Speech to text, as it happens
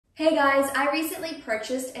Hey guys, I recently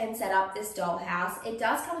purchased and set up this dollhouse. It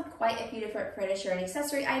does come with quite a few different furniture and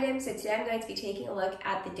accessory items, so today I'm going to be taking a look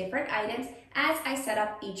at the different items as I set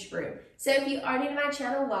up each room. So if you are new to my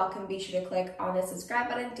channel, welcome. Be sure to click on the subscribe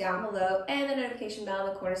button down below and the notification bell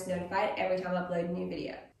in the corner to be notified every time I upload a new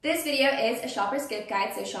video. This video is a shopper's gift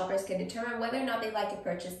guide, so shoppers can determine whether or not they'd like to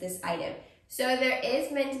purchase this item. So there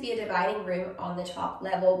is meant to be a dividing room on the top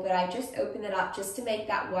level, but I just opened it up just to make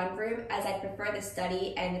that one room, as I prefer the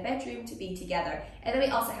study and the bedroom to be together. And then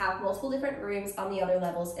we also have multiple different rooms on the other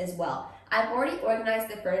levels as well. I've already organized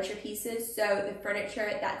the furniture pieces, so the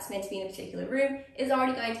furniture that's meant to be in a particular room is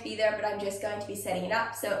already going to be there, but I'm just going to be setting it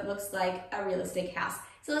up so it looks like a realistic house.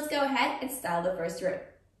 So let's go ahead and style the first room.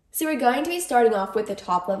 So we're going to be starting off with the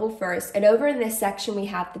top level first, and over in this section we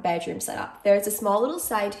have the bedroom set up. There's a small little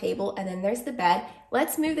side table and then there's the bed.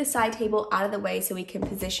 Let's move the side table out of the way so we can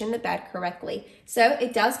position the bed correctly. So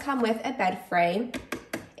it does come with a bed frame.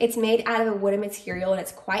 It's made out of a wooden material and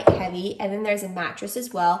it's quite heavy, and then there's a mattress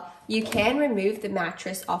as well. You can remove the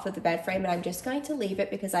mattress off of the bed frame, but I'm just going to leave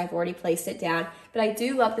it because I've already placed it down. But I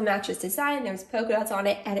do love the mattress design. There's polka dots on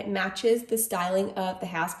it and it matches the styling of the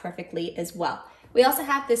house perfectly as well. We also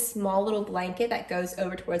have this small little blanket that goes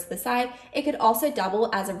over towards the side. It could also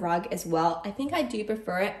double as a rug as well. I think I do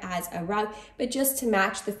prefer it as a rug, but just to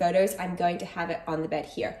match the photos, I'm going to have it on the bed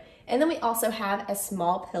here. And then we also have a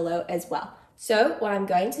small pillow as well. So what I'm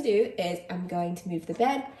going to do is I'm going to move the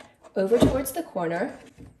bed over towards the corner.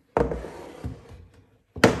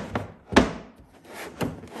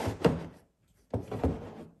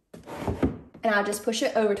 And I'll just push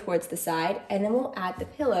it over towards the side, and then we'll add the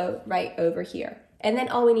pillow right over here. And then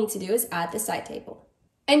all we need to do is add the side table.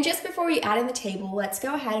 And just before we add in the table, let's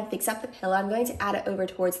go ahead and fix up the pillow. I'm going to add it over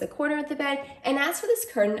towards the corner of the bed. And as for this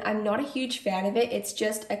curtain, I'm not a huge fan of it. It's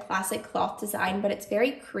just a classic cloth design, but it's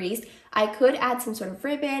very creased. I could add some sort of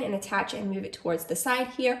ribbon and attach it and move it towards the side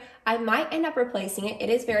here. I might end up replacing it. It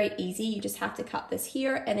is very easy. You just have to cut this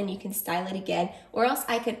here and then you can style it again, or else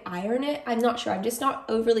I could iron it. I'm not sure. I'm just not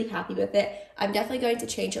overly happy with it. I'm definitely going to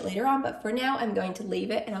change it later on, but for now I'm going to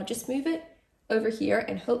leave it and I'll just move it over here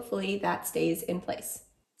and hopefully that stays in place.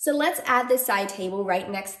 So let's add the side table right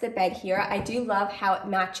next to the bed here. I do love how it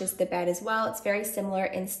matches the bed as well. It's very similar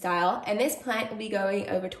in style. And this plant will be going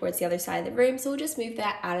over towards the other side of the room, so we'll just move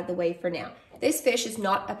that out of the way for now. This fish is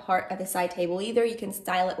not a part of the side table either. You can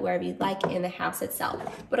style it wherever you'd like in the house itself.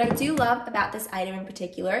 What I do love about this item in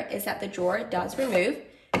particular is that the drawer does remove.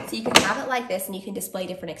 So you can have it like this and you can display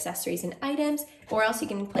different accessories and items, or else you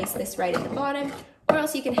can place this right at the bottom, or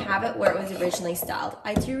else you can have it where it was originally styled.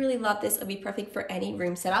 I do really love this. It'll be perfect for any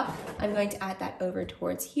room setup. I'm going to add that over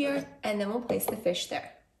towards here, and then we'll place the fish there.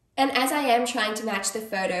 And as I am trying to match the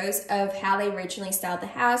photos of how they originally styled the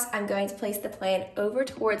house, I'm going to place the plant over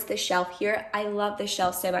towards the shelf here. I love this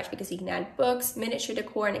shelf so much because you can add books, miniature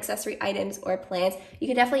decor, and accessory items, or plants. You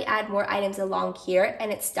can definitely add more items along here,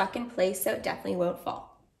 and it's stuck in place, so it definitely won't fall.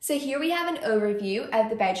 So here we have an overview of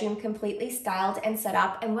the bedroom completely styled and set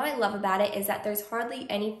up, and what I love about it is that there's hardly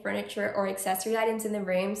any furniture or accessory items in the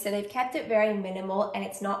room, so they've kept it very minimal and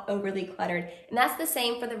it's not overly cluttered. And that's the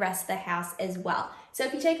same for the rest of the house as well. So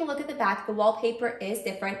if you take a look at the back, the wallpaper is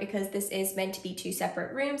different because this is meant to be two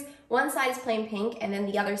separate rooms. One side is plain pink and then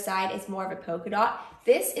the other side is more of a polka dot.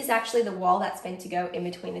 This is actually the wall that's meant to go in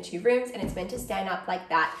between the two rooms, and it's meant to stand up like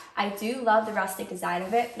that. I do love the rustic design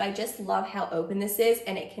of it, but I just love how open this is,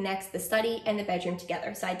 and it connects the study and the bedroom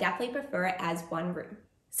together. So I definitely prefer it as one room.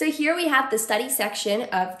 So here we have the study section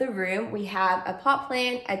of the room. We have a pot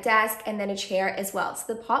plant, a desk, and then a chair as well.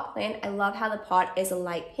 So the pot plant, I love how the pot is a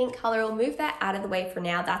light pink color. We'll move that out of the way for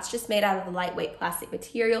now. That's just made out of a lightweight plastic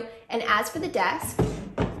material. And as for the desk,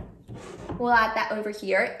 we'll add that over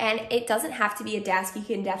here, and it doesn't have to be a desk. You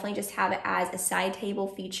can definitely just have it as a side table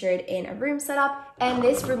featured in a room setup, and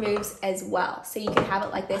this removes as well. So you can have it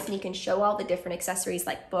like this and you can show all the different accessories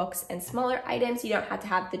like books and smaller items. You don't have to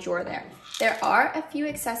have the drawer there. There are a few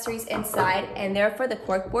accessories inside, and they're for the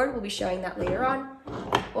corkboard. We'll be showing that later on.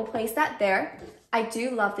 We'll place that there. I do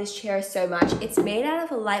love this chair so much. It's made out of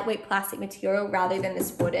a lightweight plastic material rather than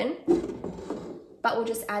this wooden. But we'll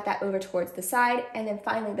just add that over towards the side, and then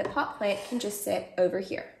finally the pot plant can just sit over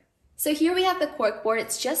here. So here we have the corkboard.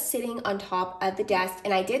 It's just sitting on top of the desk,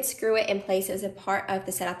 and I did screw it in place as a part of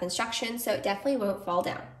the setup instructions, so it definitely won't fall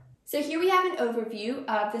down. So here we have an overview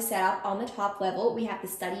of the setup on the top level. We have the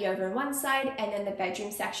study over on one side and then the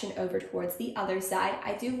bedroom section over towards the other side.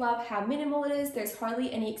 I do love how minimal it is. There's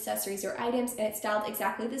hardly any accessories or items, and it's styled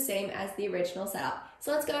exactly the same as the original setup.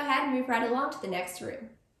 So let's go ahead and move right along to the next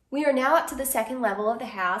room. We are now up to the second level of the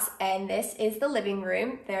house, and this is the living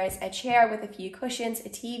room. There is a chair with a few cushions, a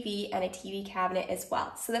TV, and a TV cabinet as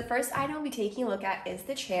well. So the first item we'll be taking a look at is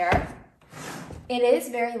the chair. It is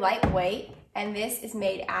very lightweight, and this is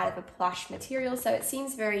made out of a plush material, so it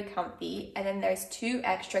seems very comfy. And then there's 2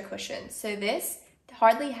 extra cushions. So this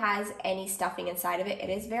hardly has any stuffing inside of it. It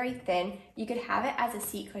is very thin. You could have it as a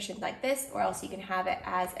seat cushion like this, or else you can have it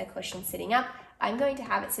as a cushion sitting up. I'm going to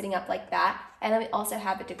have it sitting up like that. And then we also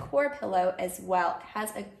have a decor pillow as well. It has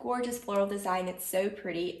a gorgeous floral design. It's so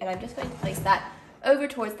pretty. And I'm just going to place that over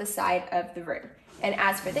towards the side of the room. And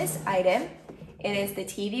as for this item, it is the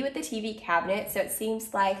TV with the TV cabinet. So it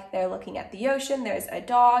seems like they're looking at the ocean. There's a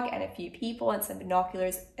dog and a few people and some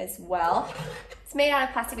binoculars as well. It's made out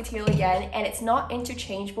of plastic material again, and it's not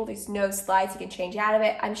interchangeable. There's no slides you can change out of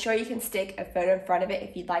it. I'm sure you can stick a photo in front of it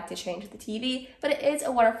if you'd like to change the TV, but it is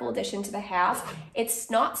a wonderful addition to the house.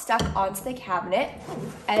 It's not stuck onto the cabinet,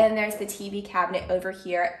 and then there's the TV cabinet over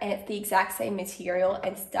here, and it's the exact same material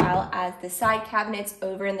and style as the side cabinets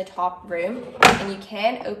over in the top room. And you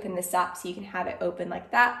can open this up so you can have it open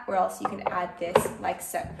like that, or else you can add this like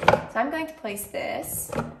so. So I'm going to place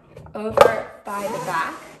this over by the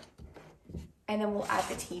back, and then we'll add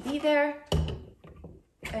the TV there,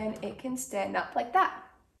 and it can stand up like that.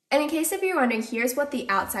 And in case if you're wondering, here's what the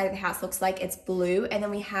outside of the house looks like. It's blue, and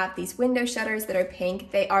then we have these window shutters that are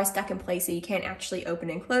pink. They are stuck in place, so you can't actually open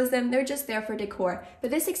and close them. They're just there for decor. But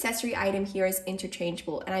this accessory item here is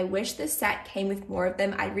interchangeable, and I wish this set came with more of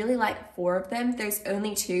them. I'd really like 4 of them. There's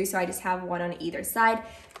only 2, so I just have 1 on either side.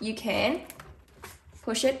 You can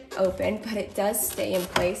push it open, but it does stay in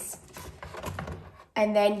place.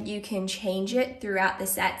 And then you can change it throughout the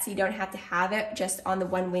set, so you don't have to have it just on the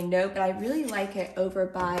one window, but I really like it over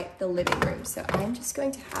by the living room. So I'm just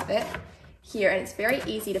going to have it here, and it's very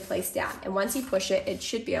easy to place down. And once you push it, it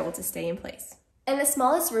should be able to stay in place. And the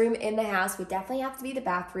smallest room in the house would definitely have to be the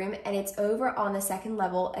bathroom, and it's over on the 2nd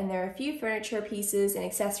level, and there are a few furniture pieces and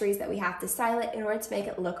accessories that we have to style it in order to make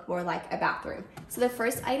it look more like a bathroom. So the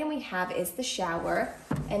first item we have is the shower,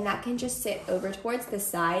 and that can just sit over towards the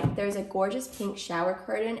side. There's a gorgeous pink shower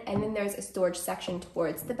curtain, and then there's a storage section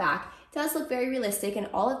towards the back. It does look very realistic, and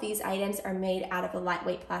all of these items are made out of a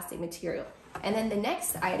lightweight plastic material. And then the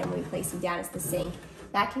next item we place down is the sink.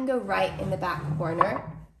 That can go right in the back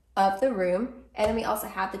corner of the room. And then we also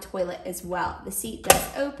have the toilet as well. The seat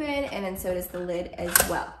does open, and then so does the lid as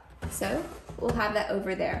well. So we'll have that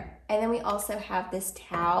over there. And then we also have this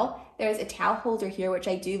towel. There's a towel holder here, which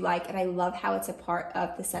I do like, and I love how it's a part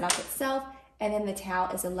of the setup itself. And then the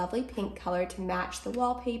towel is a lovely pink color to match the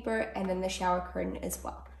wallpaper, and then the shower curtain as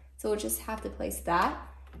well. So we'll just have to place that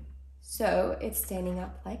so it's standing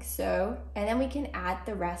up like so. And then we can add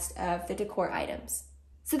the rest of the decor items.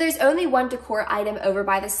 So there's only 1 decor item over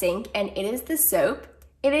by the sink, and it is the soap.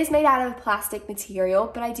 It is made out of plastic material,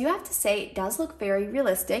 but I do have to say it does look very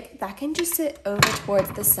realistic. That can just sit over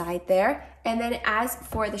towards the side there. And then as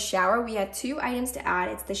for the shower, we have 2 items to add.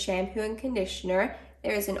 It's the shampoo and conditioner.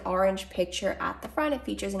 There's an orange picture at the front. It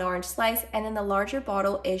features an orange slice, and then the larger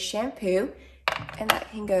bottle is shampoo, and that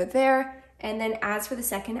can go there. And then as for the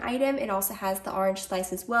second item, it also has the orange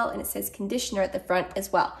slice as well, and it says conditioner at the front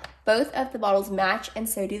as well. Both of the bottles match, and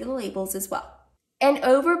so do the labels as well. And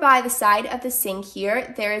over by the side of the sink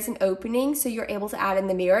here, there is an opening, so you're able to add in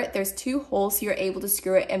the mirror. There's 2 holes, so you're able to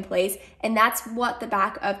screw it in place, and that's what the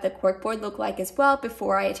back of the corkboard looked like as well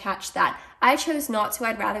before I attached that. I chose not to.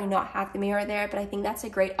 I'd rather not have the mirror there, but I think that's a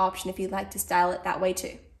great option if you'd like to style it that way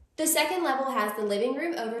too. The second level has the living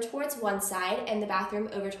room over towards one side and the bathroom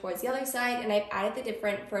over towards the other side, and I've added the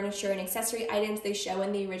different furniture and accessory items they show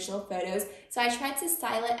in the original photos, so I tried to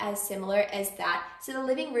style it as similar as that. So the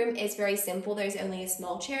living room is very simple. There's only a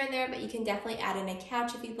small chair in there, but you can definitely add in a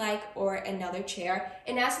couch if you'd like, or another chair.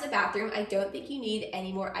 And as for the bathroom, I don't think you need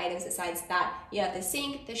any more items besides that. You have the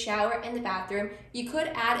sink, the shower, and the bathroom. You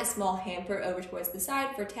could add a small hamper over towards the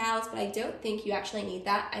side for towels, but I don't think you actually need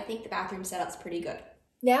that. I think the bathroom setup's pretty good.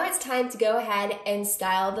 Now it's time to go ahead and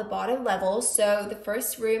style the bottom level. So the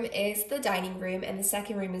first room is the dining room and the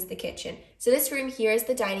second room is the kitchen. So this room here is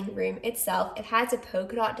the dining room itself. It has a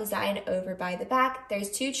polka dot design over by the back.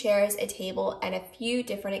 There's 2 chairs, a table, and a few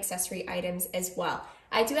different accessory items as well.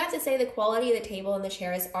 I do have to say the quality of the table and the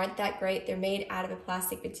chairs aren't that great. They're made out of a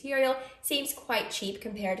plastic material. Seems quite cheap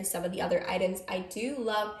compared to some of the other items. I do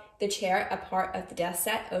love the chair, a part of the desk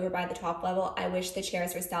set over by the top level. I wish the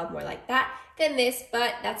chairs were styled more like that than this,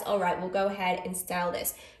 but that's all right. We'll go ahead and style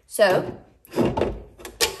this. So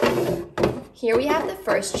here we have the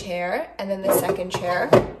first chair and then the second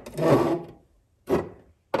chair.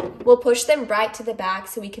 We'll push them right to the back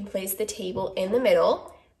so we can place the table in the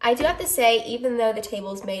middle. I do have to say, even though the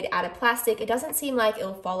table is made out of plastic, it doesn't seem like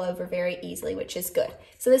it'll fall over very easily, which is good.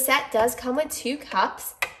 So the set does come with 2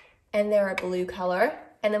 cups, and they're a blue color.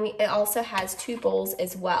 And then it also has 2 bowls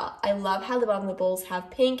as well. I love how the bottom of the bowls have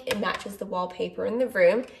pink. It matches the wallpaper in the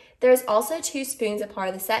room. There's also 2 spoons a part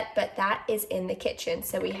of the set, but that is in the kitchen.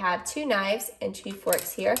 So we have 2 knives and 2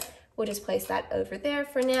 forks here. We'll just place that over there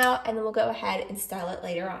for now, and then we'll go ahead and style it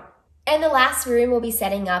later on. And the last room we'll be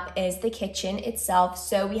setting up is the kitchen itself.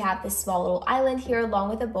 So we have this small little island here along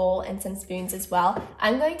with a bowl and some spoons as well.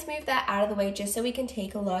 I'm going to move that out of the way just so we can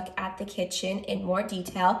take a look at the kitchen in more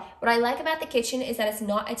detail. What I like about the kitchen is that it's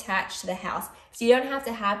not attached to the house. So you don't have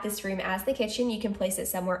to have this room as the kitchen. You can place it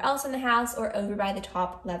somewhere else in the house or over by the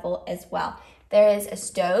top level as well. There is a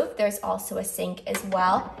stove. There's also a sink as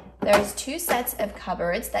well. There's 2 sets of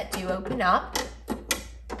cupboards that do open up.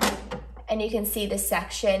 And you can see this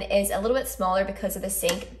section is a little bit smaller because of the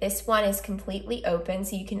sink. This one is completely open,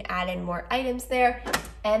 so you can add in more items there,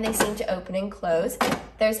 and they seem to open and close.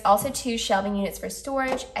 There's also 2 shelving units for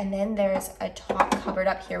storage, and then there's a top cupboard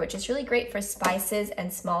up here, which is really great for spices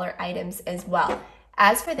and smaller items as well.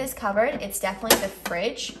 As for this cupboard, it's definitely the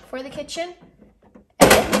fridge for the kitchen.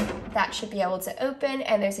 And that should be able to open,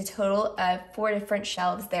 and there's a total of 4 different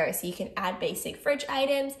shelves there, so you can add basic fridge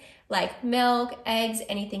items like milk, eggs,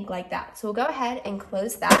 anything like that. So we'll go ahead and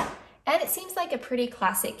close that, and it seems like a pretty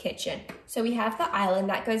classic kitchen. So we have the island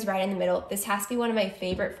that goes right in the middle. This has to be one of my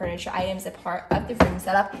favorite furniture items, a part of the room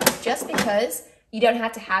setup, just because you don't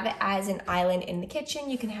have to have it as an island in the kitchen.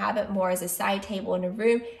 You can have it more as a side table in a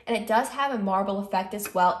room, and it does have a marble effect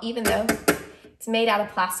as well, even though it's made out of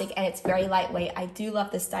plastic and it's very lightweight. I do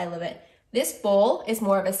love the style of it. This bowl is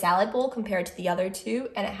more of a salad bowl compared to the other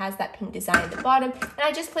 2, and it has that pink design at the bottom. And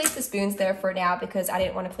I just placed the spoons there for now because I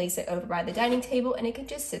didn't want to place it over by the dining table, and it can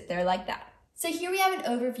just sit there like that. So here we have an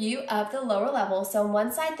overview of the lower level. So on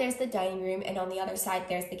one side there's the dining room, and on the other side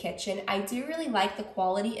there's the kitchen. I do really like the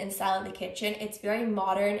quality and style of the kitchen. It's very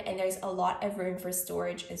modern, and there's a lot of room for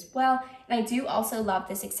storage as well. And I do also love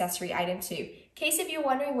this accessory item too. In case if you're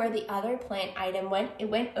wondering where the other plant item went, it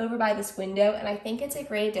went over by this window, and I think it's a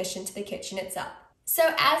great addition to the kitchen itself.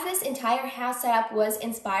 So as this entire house setup was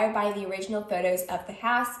inspired by the original photos of the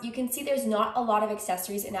house, you can see there's not a lot of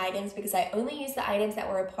accessories and items because I only used the items that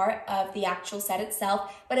were a part of the actual set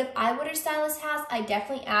itself. But if I were to style this house, I'd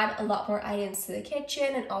definitely add a lot more items to the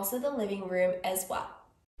kitchen and also the living room as well.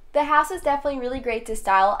 The house is definitely really great to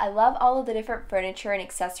style. I love all of the different furniture and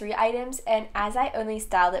accessory items, and as I only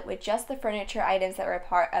styled it with just the furniture items that were a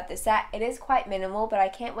part of the set, it is quite minimal, but I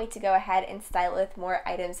can't wait to go ahead and style it with more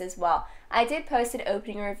items as well. I did post an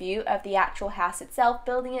opening review of the actual house itself,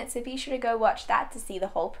 building it, so be sure to go watch that to see the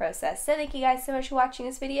whole process. So thank you guys so much for watching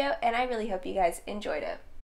this video, and I really hope you guys enjoyed it.